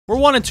We're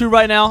 1-2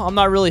 right now. I'm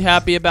not really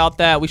happy about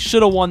that. We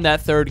should have won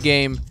that third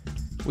game.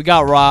 We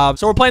got robbed.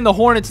 So we're playing the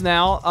Hornets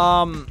now.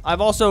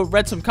 I've also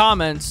read some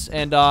comments,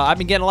 and I've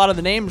been getting a lot of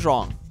the names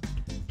wrong.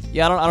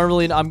 Yeah, I don't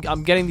really.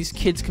 I'm getting these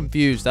kids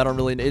confused. I don't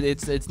really.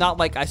 It's not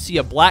like I see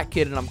a black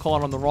kid and I'm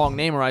calling them the wrong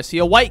name, or I see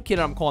a white kid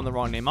and I'm calling the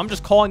wrong name. I'm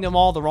just calling them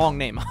all the wrong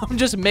name. I'm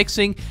just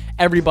mixing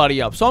everybody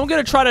up. So I'm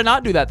gonna try to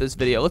not do that this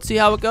video. Let's see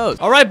how it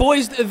goes. All right,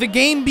 boys, the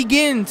game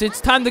begins.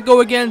 It's time to go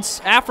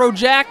against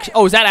Afrojack.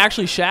 Oh, is that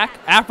actually Shaq?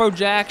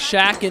 Afrojack,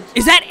 Shaq, and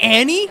is that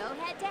Annie?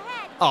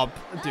 Oh,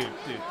 dude.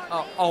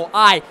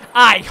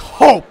 I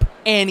hope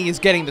Annie is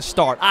getting the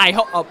start. I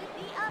hope. Oh,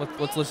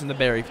 let's listen to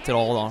Barry.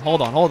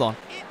 Hold on.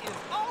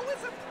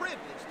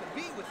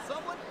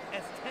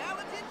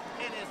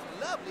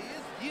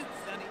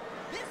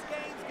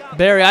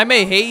 Barry, I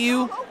may hate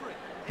you,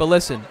 but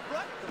listen,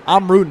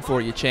 I'm rooting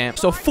for you, champ.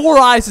 So 4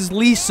 Eyes is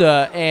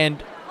Lisa,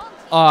 and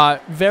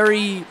that's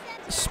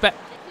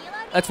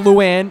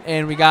Luanne,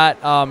 and we got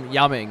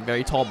Yao Ming,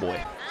 very tall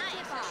boy.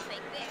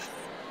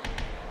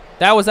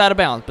 That was out of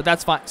bounds, but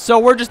that's fine. So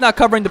we're just not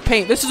covering the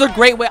paint. This is a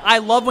great way. I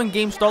love when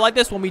games start like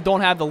this when we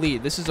don't have the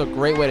lead. This is a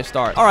great way to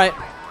start. All right,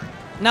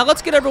 now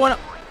let's get everyone.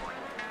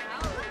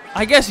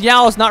 I guess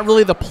Yao is not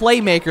really the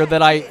playmaker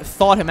that I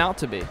thought him out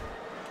to be.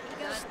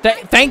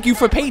 Thank you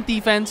for paint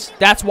defense.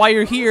 That's why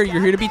you're here.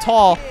 You're here to be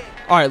tall.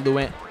 All right,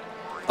 Luanne.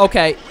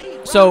 Okay,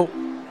 so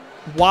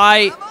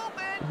why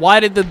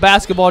did the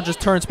basketball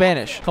just turn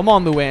Spanish? Come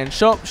on, Luanne.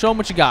 Show him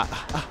what you got.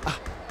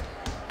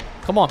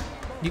 Come on.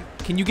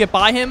 Can you get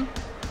by him?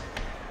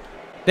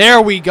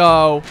 There we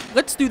go.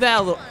 Let's do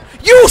that a little.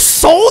 You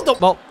sold the.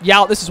 Well,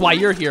 Yao, this is why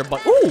you're here.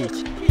 But ooh,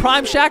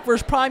 Prime Shaq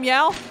versus Prime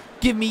Yao.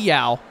 Give me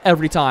Yao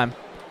every time.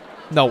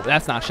 No,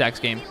 that's not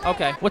Shaq's game.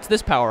 Okay, what's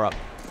this power up?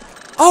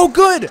 Oh,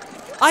 good.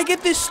 I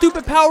get this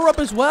stupid power-up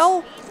as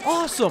well?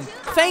 Awesome.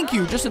 Thank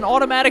you. Just an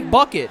automatic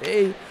bucket.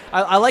 Hey,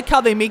 I like how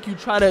they make you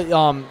try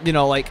to, you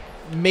know, like,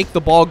 make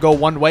the ball go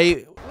one way.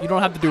 You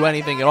don't have to do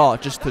anything at all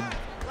just to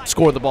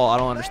score the ball. I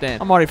don't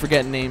understand. I'm already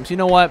forgetting names. You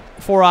know what?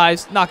 4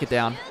 Eyes, knock it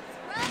down.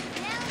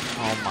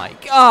 Oh, my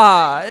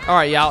God. All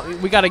right, yeah,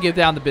 we got to get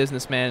down to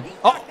business, man.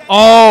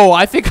 Oh,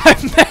 I think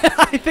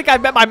I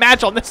bet my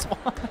match on this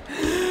one.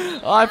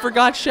 Oh, I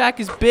forgot Shaq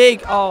is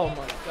big. Oh,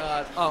 my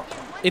God. Oh.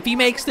 If he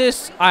makes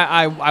this,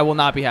 I will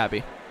not be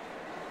happy.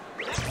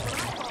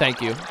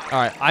 Thank you.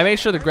 All right, I made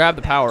sure to grab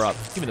the power up.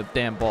 Give me the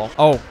damn ball.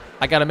 Oh,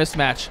 I got a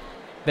mismatch.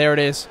 There it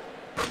is.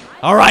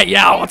 All right,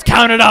 yeah, let's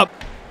count it up.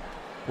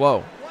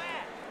 Whoa.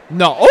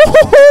 No.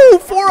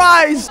 Oh, 4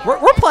 Eyes. We're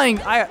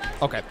playing.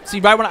 Okay. See,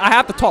 right when I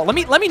have to talk. Let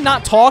me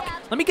not talk.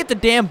 Let me get the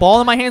damn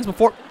ball in my hands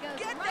before.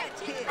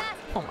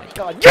 Oh my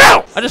God.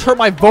 Yeah! I just hurt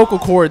my vocal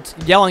cords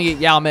yelling at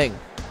Yao Ming.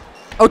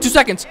 Oh, 2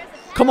 seconds.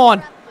 Come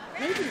on.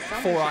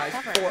 4 Eyes.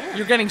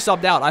 You're getting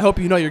subbed out. I hope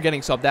you know you're getting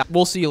subbed out.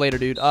 We'll see you later,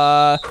 dude.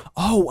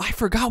 Oh, I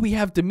forgot we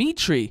have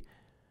Dimitri.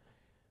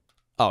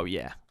 Oh,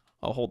 yeah.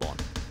 Oh, hold on.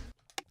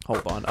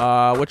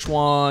 Which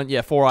one?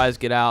 Yeah, 4 Eyes,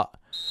 get out.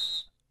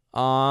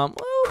 We'll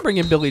bring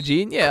in Billie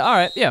Jean. Yeah, all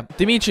right. Yeah.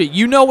 Dimitri,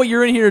 you know what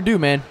you're in here to do,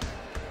 man.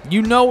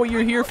 You know what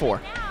you're here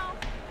for.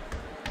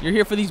 You're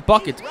here for these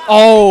buckets.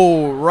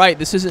 Oh, right.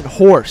 This isn't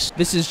horse.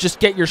 This is just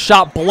get your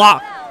shot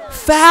blocked.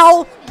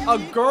 Foul? A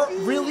girl?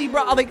 Really,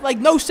 bro? Like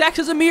no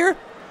sexism here?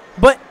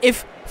 But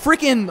if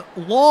freaking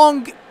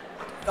long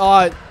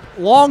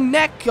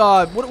neck,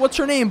 what's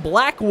her name?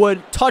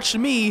 Blackwood touched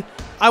me,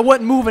 I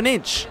wouldn't move an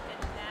inch.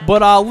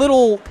 But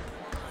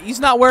he's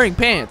not wearing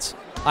pants.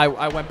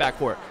 I went back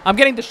for it. I'm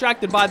getting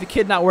distracted by the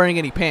kid not wearing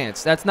any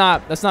pants. That's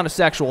not a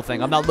sexual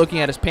thing. I'm not looking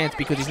at his pants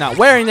because he's not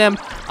wearing them.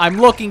 I'm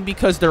looking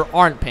because there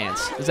aren't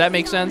pants. Does that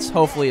make sense?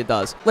 Hopefully it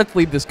does. Let's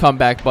leave this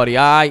comeback, buddy.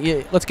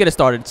 Yeah, let's get it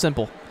started.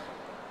 Simple.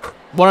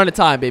 One at a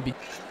time, baby.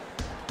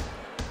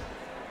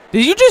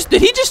 Did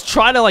he just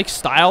try to like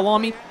style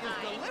on me?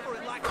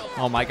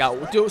 Oh my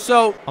God.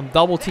 So I'm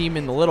double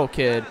teaming the little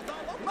kid.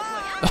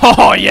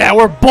 Oh yeah,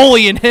 we're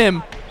bullying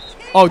him.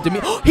 Oh,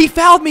 he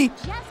fouled me.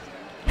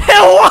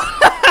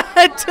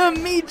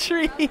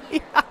 Dimitri.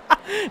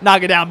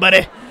 Knock it down,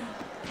 buddy.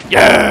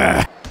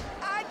 Yeah.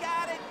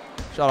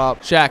 Shut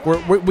up,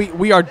 Shaq.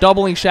 We are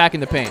doubling Shaq in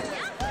the paint.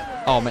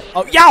 Oh man.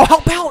 Oh, Yao,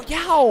 help out,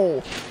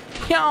 Yao.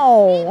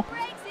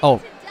 Oh,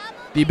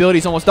 the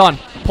ability's almost done.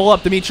 Pull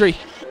up, Dimitri.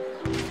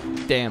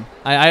 Damn.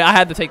 I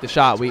had to take the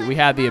shot. We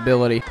had the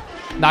ability.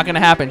 Not gonna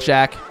happen,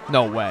 Shaq.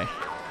 No way.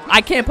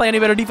 I can't play any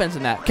better defense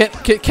than that.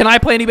 Can I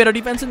play any better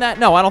defense than that?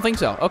 No, I don't think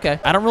so. Okay.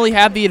 I don't really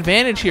have the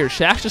advantage here.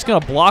 Shaq's just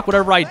gonna block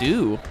whatever I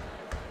do.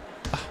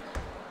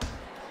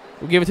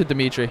 We'll give it to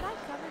Dimitri.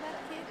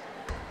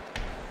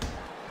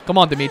 Come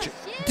on, Dimitri.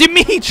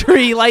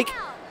 Dimitri, like,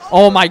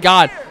 oh my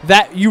God.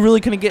 That, you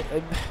really couldn't get.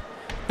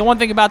 The one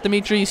thing about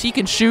Dimitri is he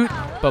can shoot,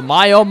 but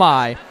my oh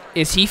my,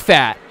 is he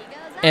fat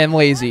and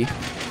lazy.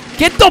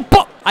 Get the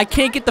ball. I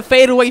can't get the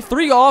fadeaway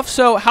 3 off,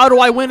 so how do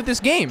I win at this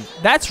game?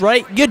 That's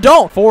right, you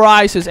don't. 4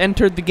 Eyes has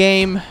entered the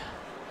game.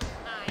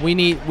 We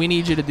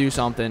need you to do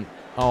something.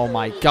 Oh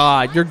my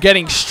God, you're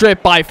getting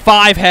stripped by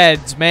 5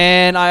 heads,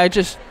 man. I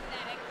just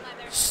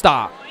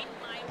stop.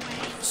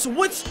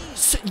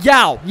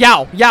 Yao,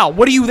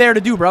 what are you there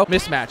to do, bro?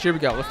 Mismatch. Here we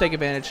go. Let's take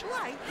advantage.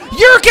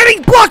 You're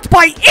getting blocked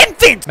by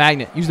infant!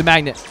 Magnet. Use the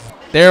magnet.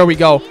 There we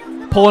go.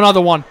 Pull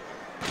another one.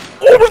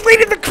 Oh, we're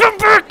leading the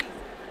comeback!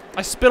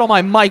 I spit on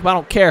my mic, but I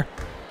don't care.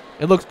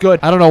 It looks good.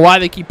 I don't know why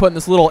they keep putting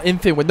this little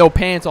infant with no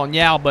pants on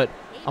Yao, but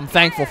I'm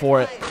thankful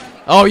for it.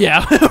 Oh,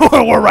 yeah.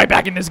 We're right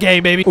back in this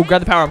game, baby. Oh,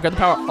 grab the power up. Grab the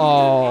power.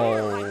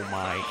 Oh,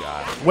 my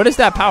God. What is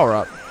that power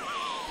up?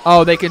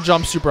 Oh, they can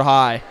jump super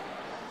high.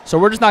 So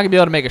we're just not going to be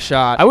able to make a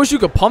shot. I wish you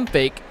could pump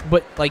fake,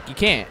 but, like, you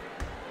can't.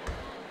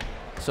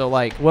 So,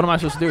 like, what am I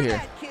supposed to do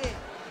here?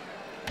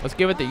 Let's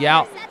give it to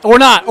Yao. Or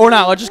not.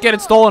 Let's just get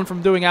it stolen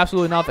from doing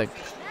absolutely nothing.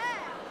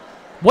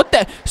 What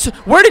the? So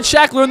where did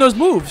Shaq learn those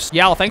moves?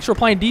 Yao, thanks for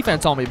playing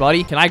defense on me,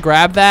 buddy. Can I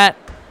grab that?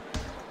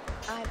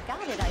 I've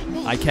got it, I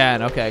think. I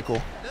can. Okay,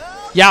 cool.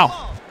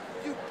 Yao.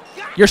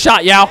 Your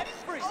shot, Yao.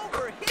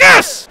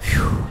 Yes!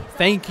 Whew.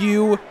 Thank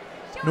you,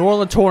 New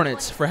Orleans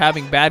Hornets, for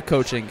having bad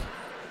coaching.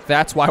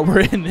 That's why we're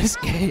in this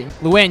game.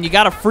 Luanne, you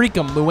got to freak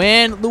him.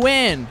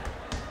 Luanne.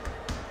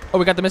 Oh,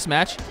 we got the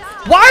mismatch.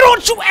 Why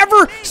don't you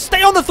ever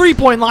stay on the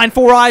three-point line,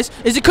 Four Eyes?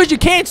 Is it because you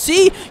can't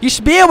see? You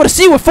should be able to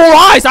see with 4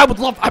 eyes. I would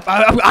love.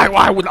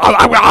 I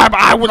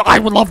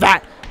would love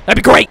that.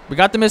 That'd be great. We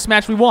got the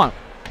mismatch we want.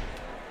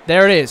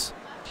 There it is.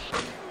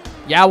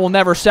 Yao will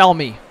never sell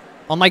me,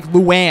 unlike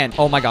Luanne.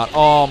 Oh my God.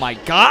 Oh my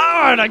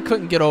God. I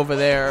couldn't get over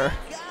there.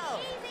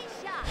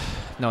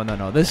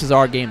 No. This is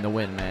our game to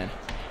win, man.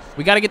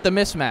 We got to get the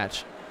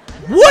mismatch.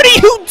 What are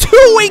you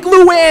doing,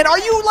 Luanne? Are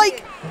you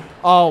like?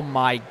 Oh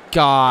my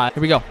God.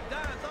 Here we go.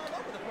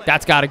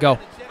 That's got to go.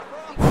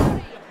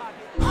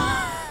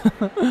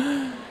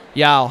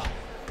 Yao,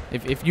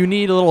 if you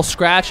need a little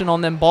scratching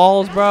on them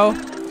balls, bro.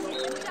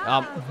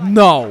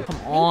 No.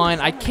 Come on.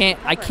 I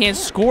can't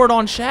score it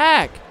on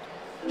Shaq.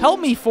 Help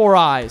me, 4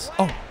 eyes.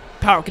 Oh,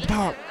 power. Get the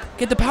power.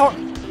 Get the power.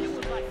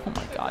 Oh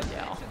my God,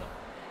 Yao.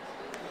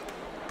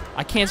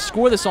 I can't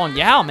score this on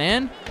Yao,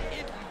 man.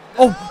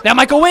 Oh, that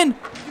might go in.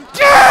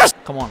 Yes!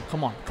 Come on.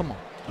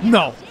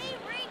 No.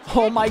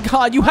 Oh my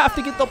God, you have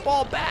to get the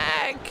ball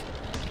back.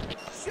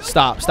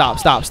 Stop.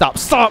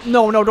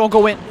 No, don't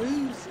go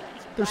in.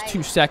 There's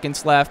 2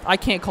 seconds left. I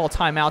can't call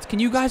timeouts. Can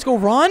you guys go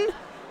run?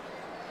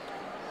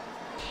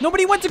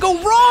 Nobody went to go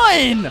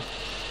run.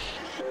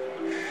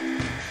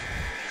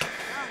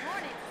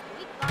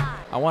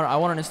 I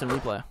want an instant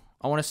replay.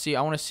 I want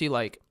to see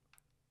like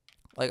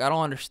I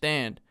don't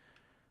understand.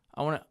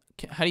 How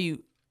do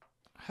you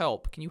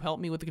help? Can you help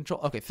me with the control?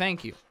 Okay,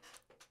 thank you.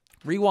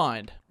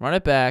 Rewind. Run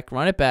it back.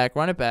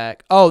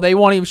 Oh, they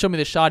won't even show me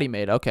the shot he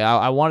made. Okay,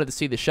 I wanted to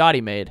see the shot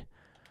he made.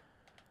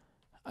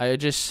 I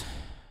just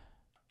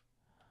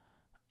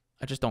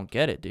don't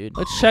get it, dude.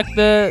 Let's check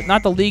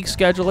not the league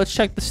schedule. Let's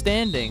check the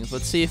standings.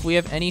 Let's see if we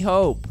have any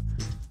hope.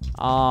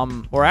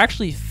 We're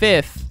actually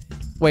 5th.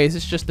 Wait, is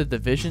this just the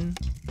division?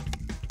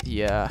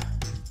 Yeah.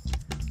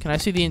 Can I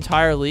see the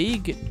entire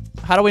league?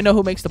 How do we know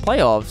who makes the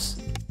playoffs?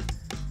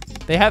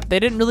 They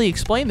didn't really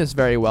explain this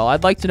very well.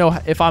 I'd like to know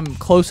if I'm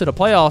close to the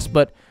playoffs,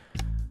 but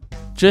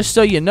just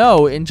so you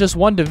know, in just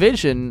one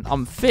division,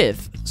 I'm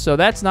 5th. So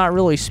that's not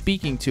really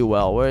speaking too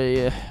well.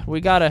 We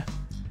gotta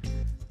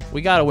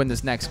win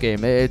this next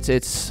game.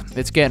 It's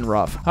getting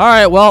rough. All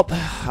right, well,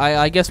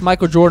 I guess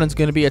Michael Jordan's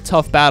gonna be a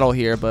tough battle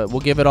here, but we'll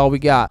give it all we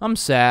got. I'm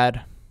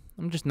sad.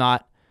 I'm just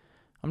not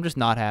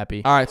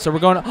happy. All right, so we're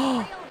going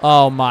to.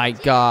 Oh my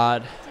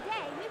God.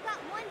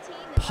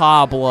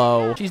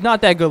 Pablo. She's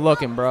not that good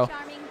looking, bro.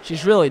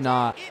 She's really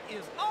not. It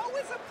is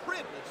always a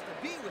privilege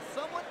to be with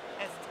someone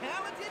as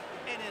talented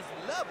and as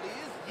lovely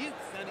as you,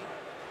 Sonny.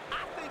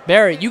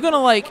 Barry, you gonna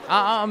like?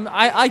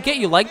 I get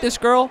you like this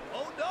girl,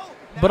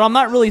 but I'm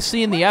not really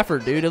seeing the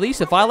effort, dude. At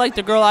least if I liked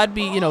the girl, I'd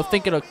be,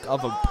 thinking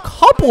of a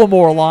couple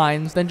more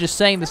lines than just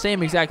saying the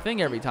same exact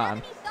thing every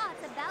time.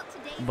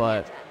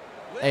 But,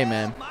 hey,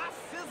 man.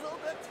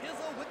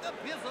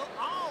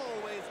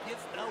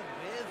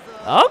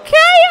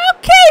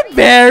 Okay,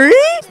 Barry.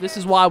 This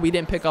is why we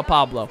didn't pick up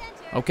Pablo.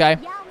 Okay,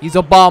 he's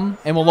a bum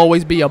and will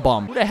always be a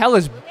bum. Who the hell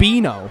is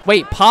Bino?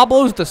 Wait,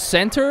 Pablo's the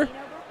center?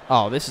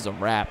 Oh, this is a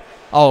wrap.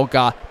 Oh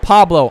God,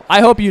 Pablo.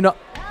 I hope you know.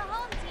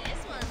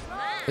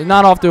 He's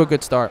not off to a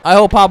good start. I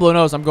hope Pablo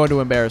knows I'm going to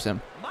embarrass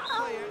him.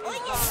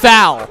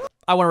 Foul.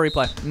 I want to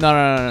replay.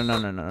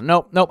 No.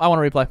 Nope. I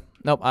want to replay.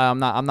 Nope. I'm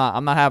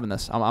not having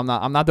this. I'm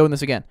not doing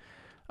this again.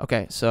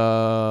 Okay,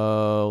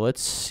 so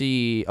let's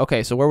see.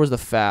 Okay, so where was the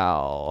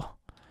foul?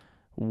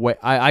 Wait,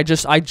 I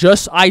just want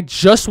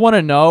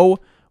to know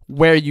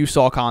where you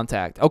saw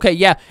contact. Okay,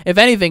 yeah. If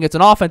anything, it's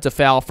an offensive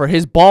foul for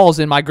his balls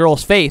in my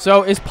girl's face.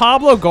 So is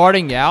Pablo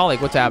guarding Yao? Like,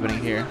 what's happening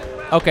here?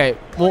 Okay,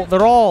 well,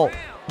 they're all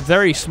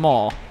very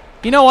small.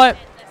 You know what?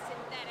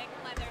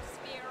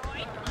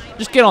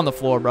 Just get on the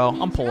floor, bro.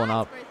 I'm pulling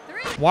up.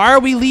 Why are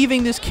we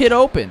leaving this kid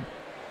open?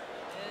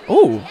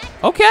 Ooh,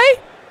 okay.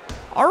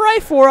 All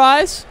right, 4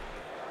 eyes.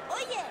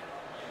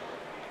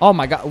 Oh,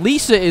 my God.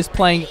 Lisa is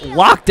playing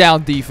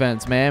lockdown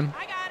defense, man.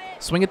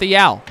 Swing it to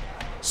Yao.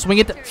 Swing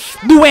it to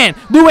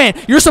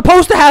Luanne, you're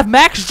supposed to have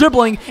max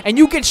dribbling, and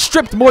you get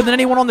stripped more than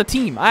anyone on the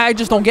team. I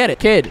just don't get it.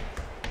 Kid,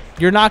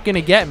 You're not going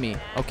to get me,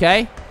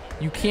 okay?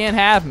 You can't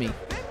have me.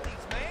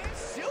 50s, man.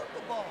 Shoot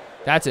the ball.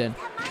 That's in.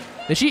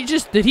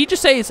 Did he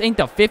just say it's ain't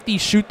the 50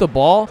 shoot the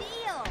ball?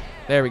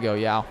 There we go,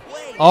 Yao.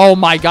 Oh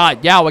my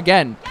god, Yao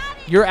again.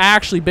 You're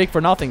actually big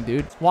for nothing,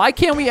 dude. Why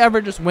can't we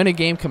ever just win a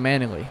game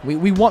commandingly?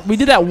 We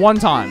did that one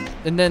time,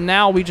 and then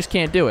now we just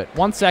can't do it.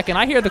 1 second.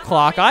 I hear the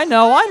clock. I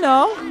know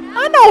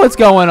what's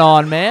going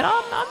on, man.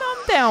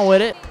 I'm down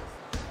with it.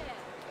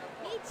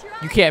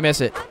 You can't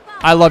miss it.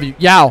 I love you.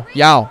 Yao.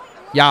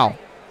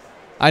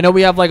 I know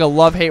we have like a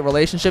love-hate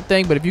relationship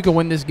thing, but if you can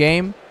win this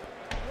game,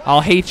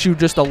 I'll hate you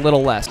just a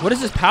little less. What is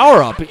this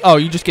power up? Oh,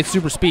 you just get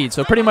super speed,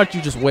 so pretty much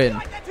you just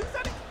win.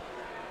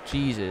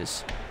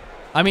 Jesus.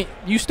 I mean,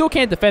 you still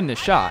can't defend this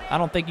shot. I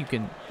don't think you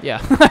can. Yeah,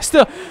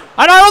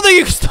 I don't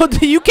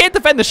think you can't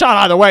defend the shot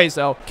either way.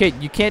 So, kid,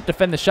 you can't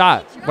defend the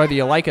shot whether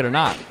you like it or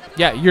not.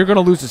 Yeah, you're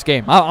gonna lose this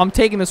game. I'm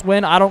taking this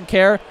win. I don't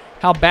care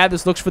how bad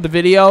this looks for the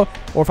video,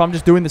 or if I'm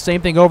just doing the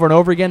same thing over and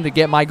over again to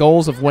get my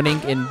goals of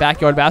winning in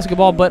backyard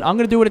basketball. But I'm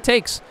gonna do what it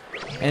takes.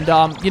 And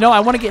you know, I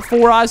want to get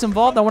Four Eyes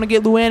involved. I want to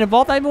get Luanne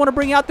involved. I even want to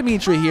bring out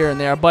Dimitri here and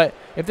there. But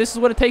if this is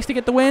what it takes to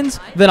get the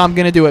wins, then I'm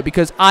gonna do it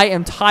because I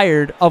am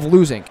tired of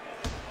losing.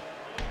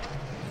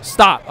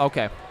 Stop.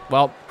 Okay.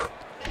 Well,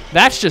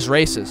 that's just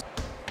racist.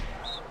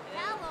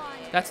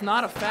 That's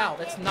not a foul.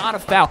 That's not a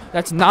foul.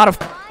 That's not a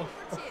foul.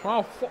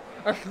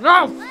 That's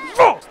not a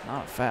foul. It's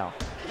not a foul.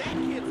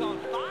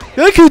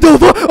 That kid's on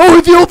fire. Oh,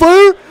 is he on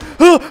fire?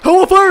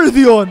 How on fire is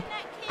he on?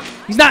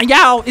 He's not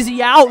Yao. Is he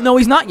Yao? No,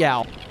 he's not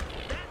Yao.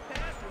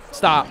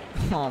 Stop.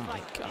 Oh,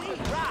 my God.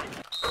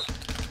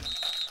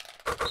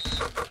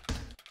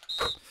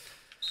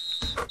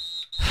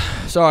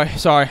 Sorry.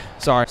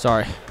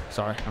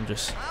 I'm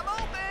just...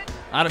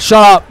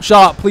 Shut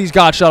up, please,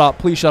 God, shut up,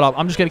 please shut up.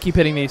 I'm just gonna keep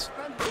hitting these.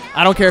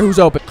 I don't care who's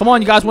open. Come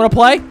on, you guys want to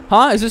play?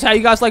 Huh? Is this how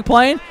you guys like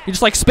playing? You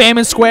just like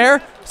spamming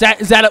square?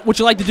 Is that what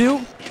you like to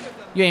do?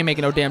 You ain't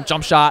making no damn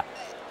jump shot.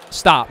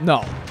 Stop.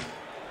 No.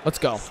 Let's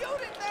go.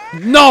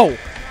 No.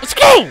 Let's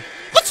go.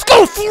 Let's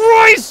go,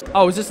 Thrice.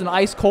 Oh, is this an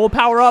ice cold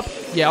power up?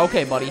 Yeah.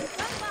 Okay, buddy.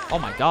 Oh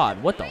my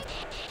God. What the?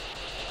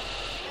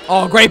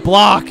 Oh, great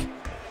block.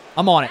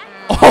 I'm on it.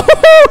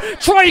 Oh,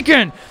 try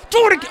again.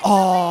 Do it again.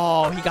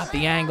 Oh, he got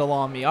the angle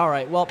on me. All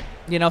right. Well,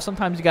 you know,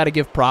 sometimes you got to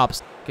give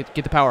props. Get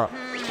the power up.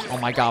 Oh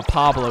my God,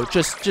 Pablo.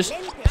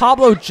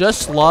 Pablo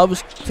just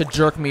loves to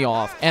jerk me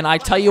off. And I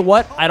tell you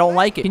what, I don't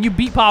like it. Can you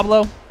beat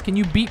Pablo? Can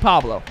you beat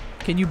Pablo?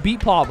 Can you beat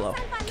Pablo?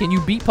 Can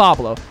you beat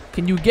Pablo?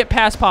 Can you get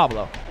past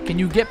Pablo? Can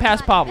you get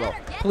past Pablo?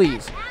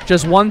 Please.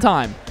 Just one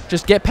time.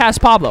 Just get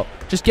past Pablo.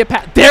 Just get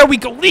past. There we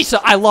go,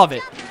 Lisa. I love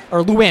it.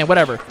 Or Luanne,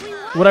 whatever.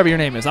 Whatever your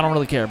name is. I don't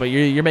really care, but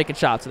you're making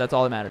shots, so that's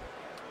all that mattered.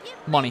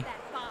 Money.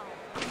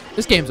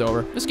 This game's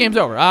over. This game's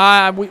over.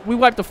 We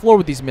wiped the floor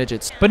with these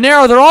midgets. But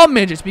Narrow, they're all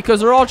midgets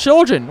because they're all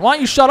children. Why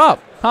don't you shut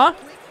up? Huh?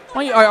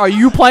 Are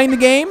you playing the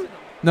game?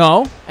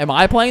 No. Am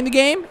I playing the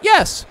game?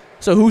 Yes.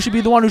 So who should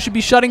be the one who should be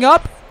shutting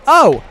up?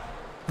 Oh,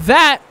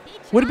 that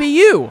would be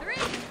you.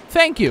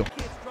 Thank you.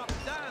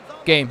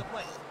 Game.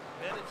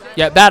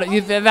 Yeah,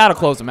 that'll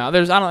close them out.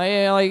 I'm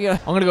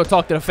gonna go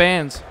talk to the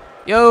fans.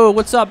 Yo,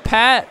 what's up,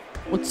 Pat?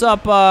 What's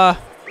up,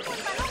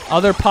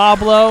 other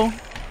Pablo?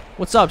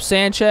 What's up,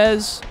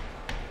 Sanchez?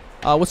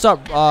 What's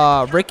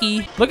up,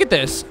 Ricky? Look at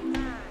this.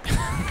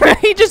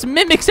 He just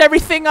mimics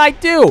everything I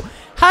do.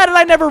 How did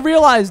I never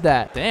realize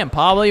that? Damn,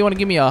 Pablo, you want to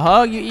give me a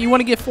hug? You want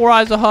to give Four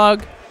Eyes a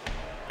hug?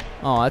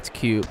 Oh, that's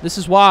cute. This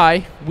is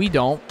why we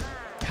don't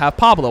have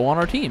Pablo on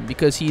our team,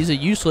 because he's a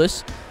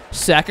useless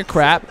sack of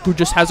crap who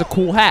just has a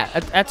cool hat.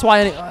 That's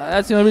why.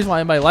 That's the only reason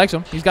why anybody likes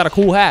him. He's got a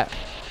cool hat.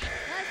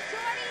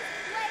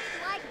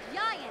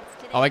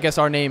 Oh, I guess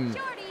our name,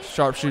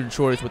 Sharpshooting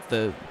Shorties with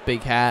the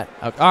big hat.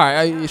 Okay. All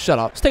right, shut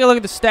up. Let's take a look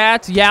at the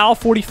stats. Yao,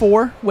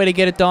 44. Way to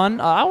get it done.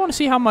 I want to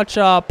see how much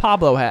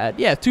Pablo had.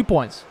 Yeah, 2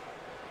 points.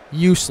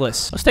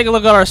 Useless. Let's take a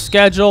look at our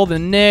schedule. The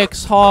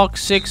Knicks,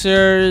 Hawks,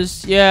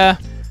 Sixers. Yeah,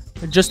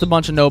 just a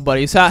bunch of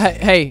nobodies.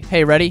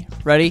 Hey, ready?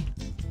 Ready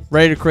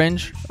to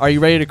cringe? Are you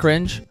ready to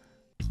cringe?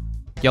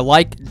 You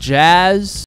like jazz?